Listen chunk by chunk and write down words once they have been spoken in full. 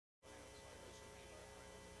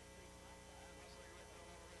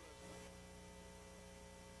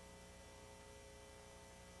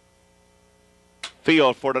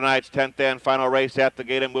Field for tonight's 10th and final race at the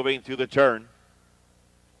gate and moving through the turn.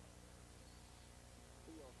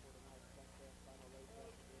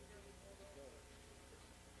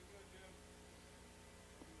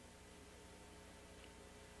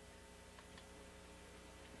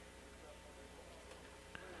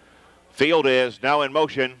 Field is now in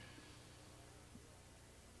motion.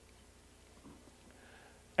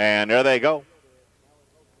 And there they go.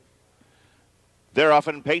 They're off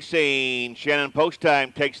and pacing. Shannon Post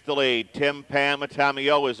Time takes the lead. Tim Pam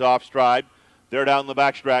Atamio is off stride. They're down the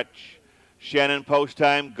backstretch. Shannon Post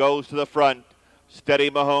Time goes to the front.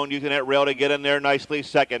 Steady Mahone using that rail to get in there nicely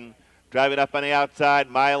second. Driving up on the outside,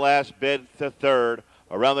 My Last Bid to third.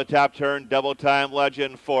 Around the top turn, Double Time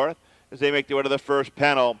Legend fourth as they make their way to the first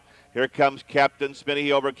panel. Here comes Captain Smitty.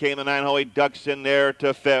 He overcame the 9 hole. He ducks in there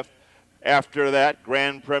to fifth. After that,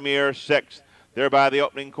 Grand Premier sixth. There by the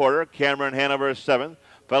opening quarter, Cameron Hanover seventh,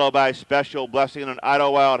 followed by Special Blessing and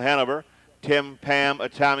Idlewild Hanover. Tim Pam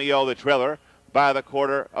Atamio, the trailer, by the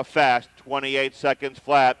quarter, a fast 28 seconds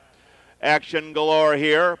flat. Action galore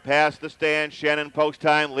here. Past the stand, Shannon Post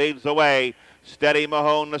Time leads the way. Steady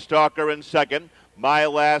Mahone, the stalker, in second. My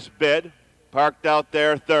Last Bid, parked out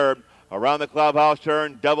there third. Around the clubhouse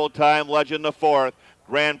turn, Double Time Legend the fourth.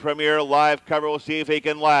 Grand Premier live cover. We'll see if he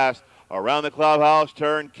can last. Around the clubhouse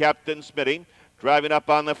turn, Captain Smitty. Driving up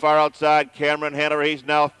on the far outside, Cameron Hanover. He's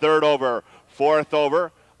now third over. Fourth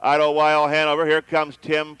over, Idlewild Hanover. Here comes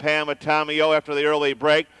Tim Pam Atamio after the early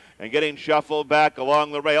break. And getting shuffled back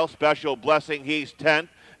along the rail, Special Blessing, he's 10th.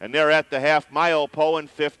 And they're at the half-mile pole in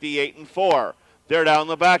 58-4. They're down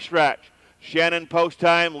the backstretch. Shannon Post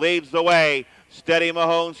Time leads the way. Steady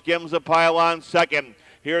Mahone skims the pylon second.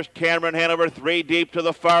 Here's Cameron Hanover, 3 deep to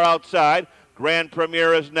the far outside. Grand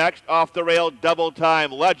Premier is next. Off the rail, Double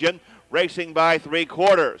Time Legend, racing by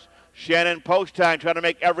 3/4. Shannon Post Time trying to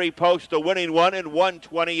make every post the winning one in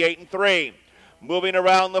 1:28-3. Moving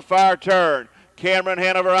around the far turn, Cameron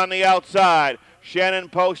Hanover on the outside. Shannon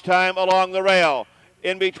Post Time along the rail.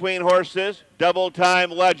 In between horses, Double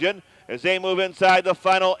Time Legend. As they move inside the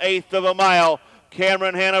final 1/8 of a mile,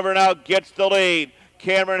 Cameron Hanover now gets the lead.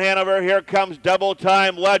 Cameron Hanover, here comes Double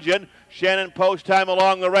Time Legend. Shannon Post Time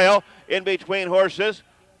along the rail. In between horses,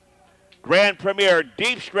 Grand Premier,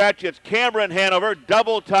 deep stretch. It's Cameron Hanover,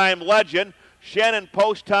 Double Time Legend, Shannon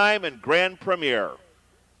Post Time, and Grand Premier.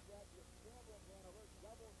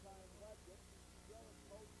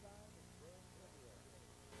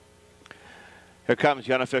 Here comes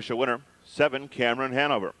the unofficial winner, 7, Cameron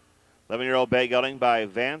Hanover. 11-year-old bay gelding by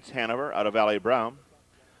Vance Hanover out of Valley Brown.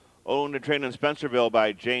 Owned and trained in Spencerville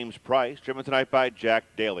by James Price. Driven tonight by Jack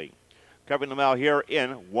Dailey. Covering the mile here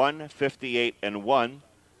in 1:58-1.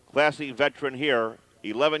 Classy veteran here,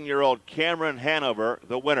 11-year-old Cameron Hanover,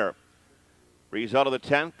 the winner. Result of the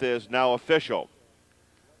 10th is now official.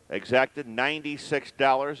 Exacted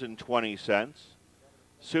 $96.20.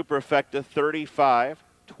 Superfecta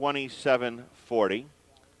 $35.27.40.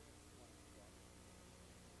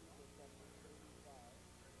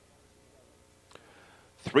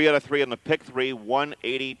 Three out of 3 in the pick 3,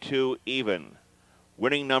 182 even.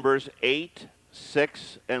 Winning numbers 8,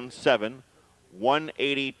 6, and 7,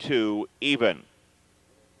 182 even.